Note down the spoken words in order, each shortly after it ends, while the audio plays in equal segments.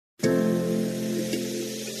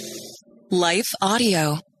Life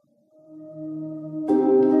Audio.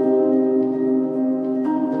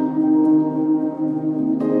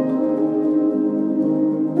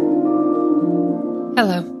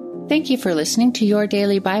 Hello. Thank you for listening to Your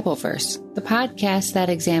Daily Bible Verse, the podcast that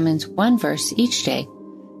examines one verse each day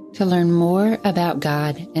to learn more about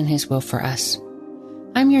God and His will for us.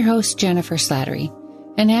 I'm your host, Jennifer Slattery,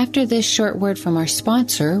 and after this short word from our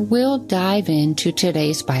sponsor, we'll dive into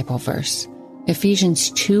today's Bible verse,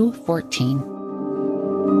 Ephesians 2:14.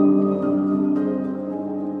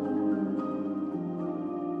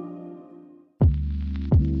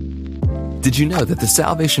 Did you know that the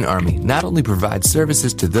Salvation Army not only provides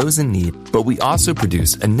services to those in need, but we also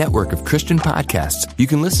produce a network of Christian podcasts you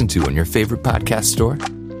can listen to on your favorite podcast store?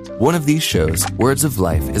 One of these shows, Words of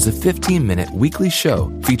Life, is a 15-minute weekly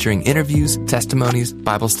show featuring interviews, testimonies,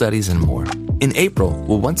 Bible studies, and more. In April,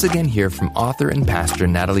 we'll once again hear from author and pastor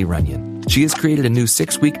Natalie Runyon. She has created a new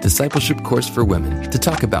 6-week discipleship course for women to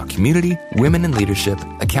talk about community, women in leadership,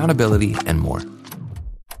 accountability, and more.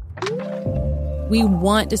 We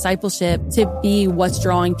want discipleship to be what's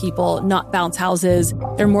drawing people, not bounce houses.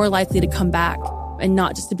 They're more likely to come back and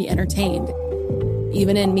not just to be entertained.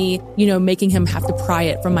 Even in me, making him have to pry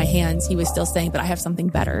it from my hands, he was still saying, but I have something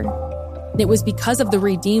better. And it was because of the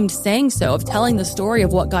redeemed saying so, of telling the story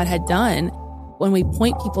of what God had done. When we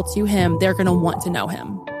point people to him, they're going to want to know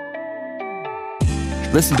him.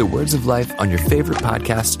 Listen to Words of Life on your favorite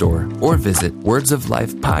podcast store or visit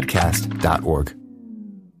wordsoflifepodcast.org.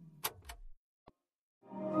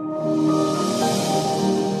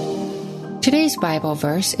 Today's Bible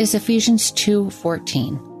verse is Ephesians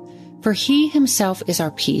 2:14. For he himself is our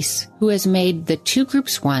peace, who has made the two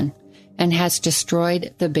groups one and has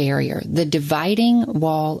destroyed the barrier, the dividing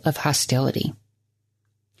wall of hostility.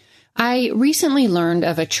 I recently learned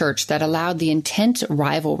of a church that allowed the intense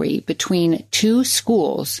rivalry between two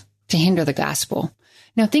schools to hinder the gospel.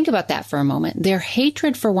 Now think about that for a moment. Their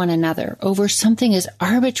hatred for one another over something as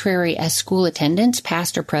arbitrary as school attendance,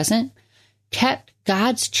 past or present, kept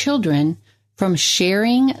God's children from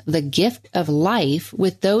sharing the gift of life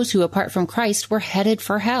with those who, apart from Christ, were headed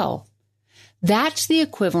for hell. That's the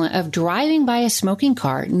equivalent of driving by a smoking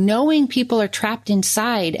car, knowing people are trapped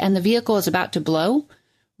inside and the vehicle is about to blow,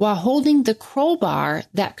 while holding the crowbar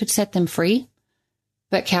that could set them free,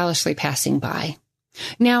 but callously passing by.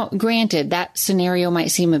 Now, granted, that scenario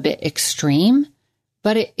might seem a bit extreme,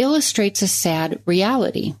 but it illustrates a sad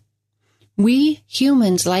reality. We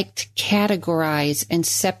humans like to categorize and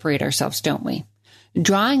separate ourselves, don't we?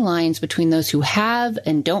 Drawing lines between those who have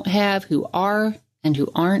and don't have, who are and who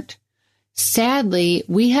aren't. Sadly,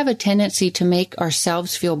 we have a tendency to make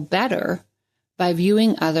ourselves feel better by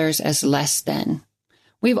viewing others as less than.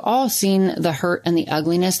 We've all seen the hurt and the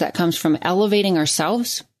ugliness that comes from elevating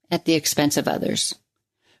ourselves at the expense of others.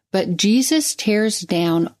 But Jesus tears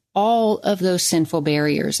down all of those sinful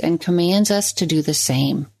barriers and commands us to do the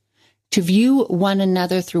same. To view one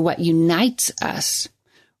another through what unites us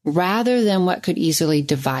rather than what could easily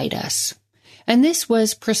divide us. And this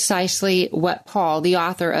was precisely what Paul, the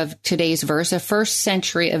author of today's verse, a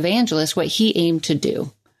first-century evangelist, what he aimed to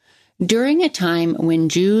do. During a time when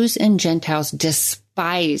Jews and Gentiles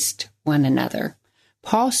despised one another,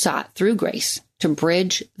 Paul sought through grace to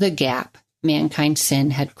bridge the gap mankind's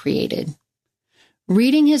sin had created.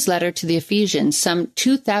 Reading his letter to the Ephesians, some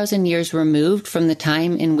 2,000 years removed from the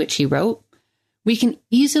time in which he wrote, we can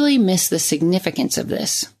easily miss the significance of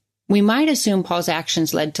this. We might assume Paul's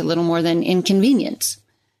actions led to little more than inconvenience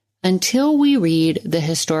until we read the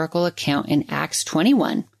historical account in Acts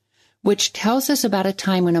 21, which tells us about a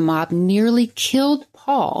time when a mob nearly killed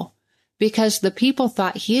Paul because the people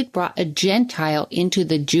thought he had brought a Gentile into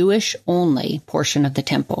the Jewish-only portion of the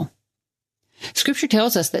temple. Scripture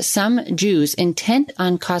tells us that some Jews, intent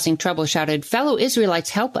on causing trouble, shouted, "Fellow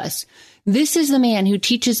Israelites, help us. This is the man who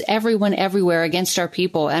teaches everyone everywhere against our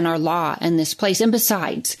people and our law and this place. And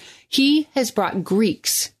besides, he has brought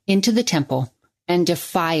Greeks into the temple and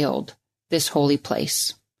defiled this holy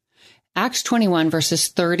place." Acts 21 verses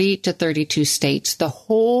 30 to 32 states, the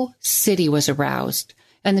whole city was aroused,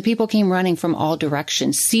 and the people came running from all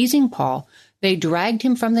directions. Seizing Paul, they dragged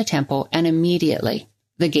him from the temple, and immediately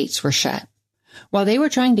the gates were shut. While they were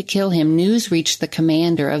trying to kill him, news reached the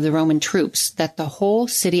commander of the Roman troops that the whole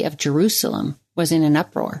city of Jerusalem was in an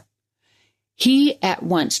uproar. He at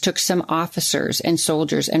once took some officers and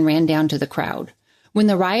soldiers and ran down to the crowd. When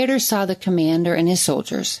the rioters saw the commander and his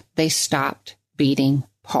soldiers, they stopped beating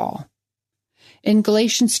Paul. In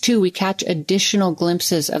Galatians 2, we catch additional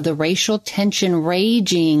glimpses of the racial tension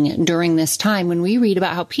raging during this time when we read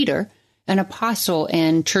about how Peter, an apostle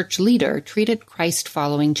and church leader, treated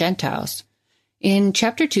Christ-following Gentiles. In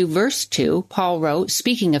chapter 2, verse 2, Paul wrote,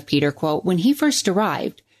 speaking of Peter, quote, "When he first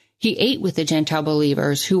arrived, he ate with the Gentile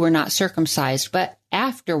believers who were not circumcised, but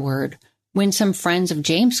afterward, when some friends of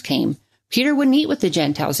James came, Peter wouldn't eat with the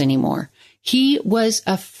Gentiles anymore. He was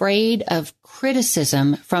afraid of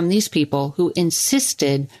criticism from these people who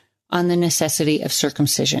insisted on the necessity of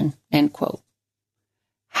circumcision," end quote.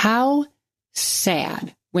 How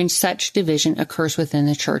sad when such division occurs within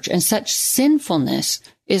the church and such sinfulness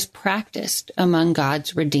is practiced among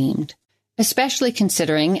God's redeemed, especially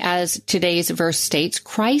considering, as today's verse states,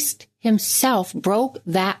 Christ himself broke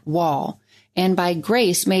that wall and by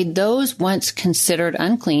grace made those once considered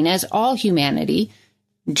unclean, as all humanity,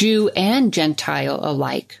 Jew and Gentile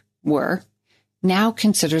alike were, now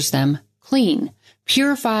considers them clean,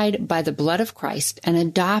 purified by the blood of Christ and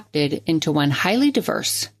adopted into one highly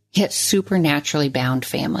diverse, yet supernaturally bound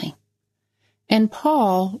family. And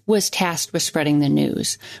Paul was tasked with spreading the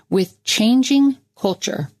news, with changing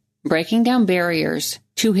culture, breaking down barriers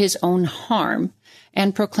to his own harm,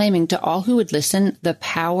 and proclaiming to all who would listen the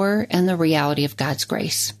power and the reality of God's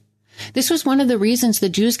grace. This was one of the reasons the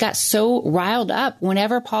Jews got so riled up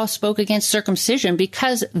whenever Paul spoke against circumcision,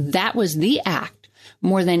 because that was the act,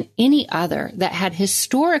 more than any other, that had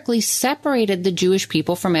historically separated the Jewish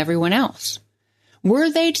people from everyone else. Were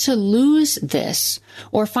they to lose this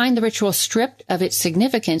or find the ritual stripped of its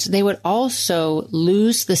significance, they would also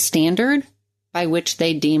lose the standard by which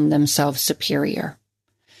they deemed themselves superior.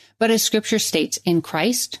 But as Scripture states, in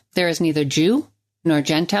Christ, there is neither Jew nor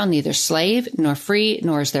Gentile, neither slave nor free,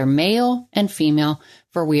 nor is there male and female,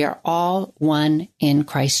 for we are all one in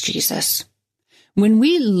Christ Jesus. When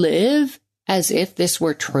we live as if this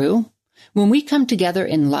were true, when we come together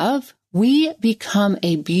in love, we become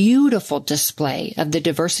a beautiful display of the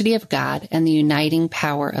diversity of God and the uniting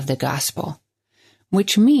power of the gospel,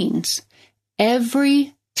 which means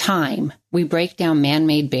every time we break down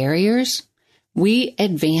man-made barriers, we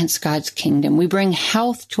advance God's kingdom. We bring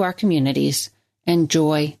health to our communities and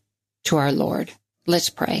joy to our Lord. Let's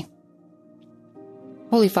pray.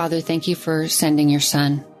 Holy Father, thank you for sending your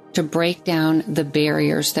Son to break down the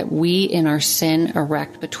barriers that we in our sin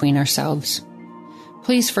erect between ourselves.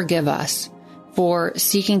 Please forgive us for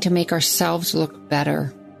seeking to make ourselves look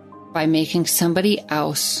better by making somebody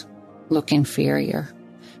else look inferior.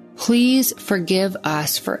 Please forgive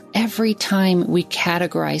us for every time we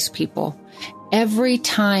categorize people, every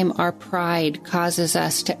time our pride causes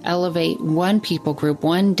us to elevate one people group,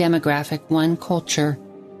 one demographic, one culture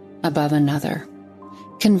above another.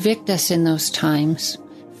 Convict us in those times.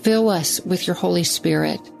 Fill us with your Holy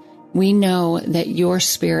Spirit. We know that your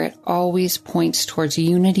Spirit always points towards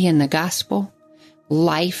unity in the gospel,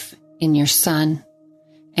 life in your Son,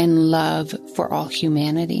 and love for all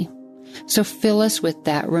humanity. So fill us with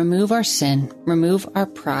that. Remove our sin, remove our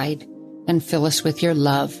pride, and fill us with your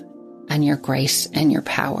love and your grace and your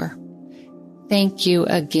power. Thank you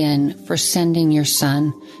again for sending your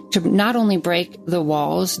Son to not only break the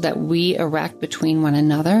walls that we erect between one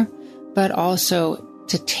another, but also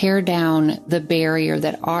to tear down the barrier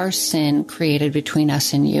that our sin created between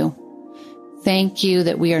us and you. Thank you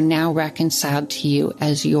that we are now reconciled to you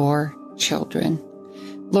as your children.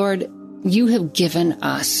 Lord, you have given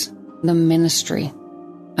us the ministry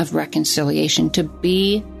of reconciliation, to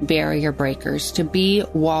be barrier breakers, to be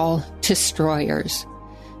wall destroyers.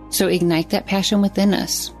 So ignite that passion within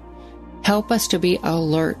us. Help us to be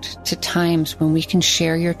alert to times when we can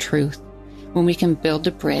share your truth, when we can build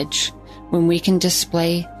a bridge, when we can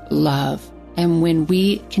display love, and when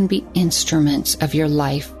we can be instruments of your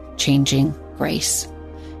life-changing grace.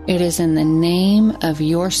 It is in the name of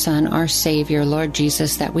your Son, our Savior, Lord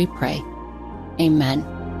Jesus, that we pray. Amen.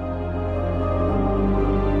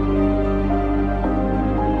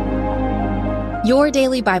 Your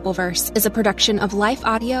Daily Bible Verse is a production of Life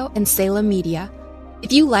Audio and Salem Media.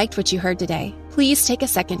 If you liked what you heard today, please take a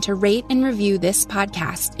second to rate and review this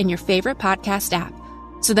podcast in your favorite podcast app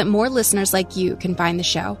so that more listeners like you can find the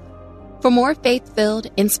show. For more faith-filled,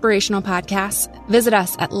 inspirational podcasts, visit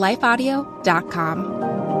us at lifeaudio.com.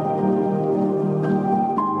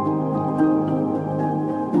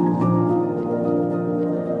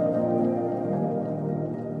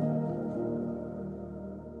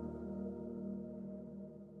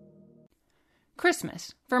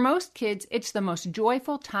 Christmas. For most kids, it's the most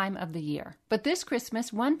joyful time of the year. But this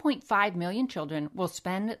Christmas, 1.5 million children will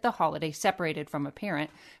spend the holiday separated from a parent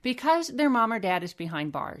because their mom or dad is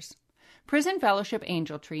behind bars. Prison Fellowship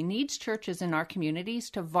Angel Tree needs churches in our communities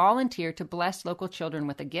to volunteer to bless local children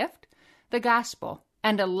with a gift, the gospel,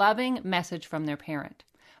 and a loving message from their parent.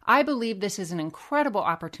 I believe this is an incredible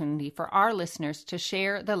opportunity for our listeners to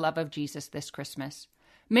share the love of Jesus this Christmas.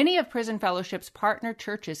 Many of Prison Fellowship's partner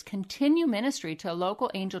churches continue ministry to local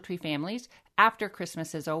Angel Tree families after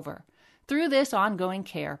Christmas is over. Through this ongoing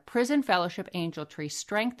care, Prison Fellowship Angel Tree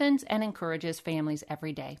strengthens and encourages families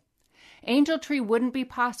every day. Angel Tree wouldn't be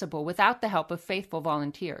possible without the help of faithful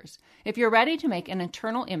volunteers. If you're ready to make an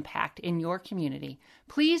eternal impact in your community,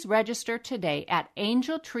 please register today at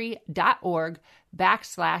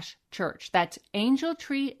angeltree.org/church. That's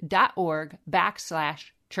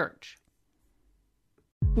angeltree.org/church.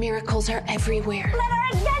 Miracles are everywhere. Let our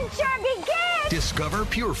adventure begin! Discover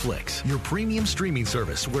PureFlix, your premium streaming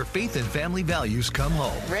service where faith and family values come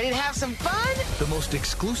home. Ready to have some fun? The most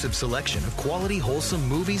exclusive selection of quality, wholesome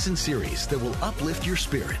movies and series that will uplift your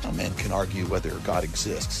spirit. A man can argue whether God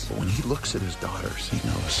exists, but when he looks at his daughters, he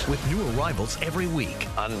knows. With new arrivals every week.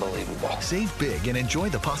 Unbelievable. Save big and enjoy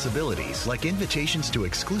the possibilities, like invitations to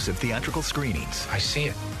exclusive theatrical screenings. I see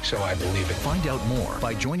it, so I believe it. Find out more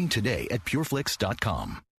by joining today at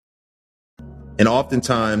pureflix.com. And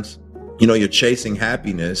oftentimes, you're chasing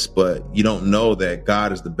happiness, but you don't know that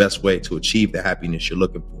God is the best way to achieve the happiness you're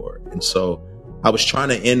looking for. And so I was trying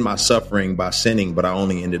to end my suffering by sinning, but I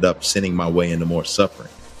only ended up sinning my way into more suffering.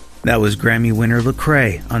 That was Grammy winner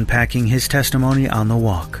Lecrae unpacking his testimony on The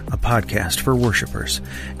Walk, a podcast for worshipers.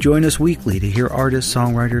 Join us weekly to hear artists,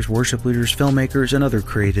 songwriters, worship leaders, filmmakers, and other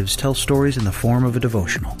creatives tell stories in the form of a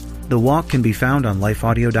devotional. The Walk can be found on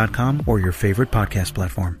lifeaudio.com or your favorite podcast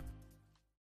platform.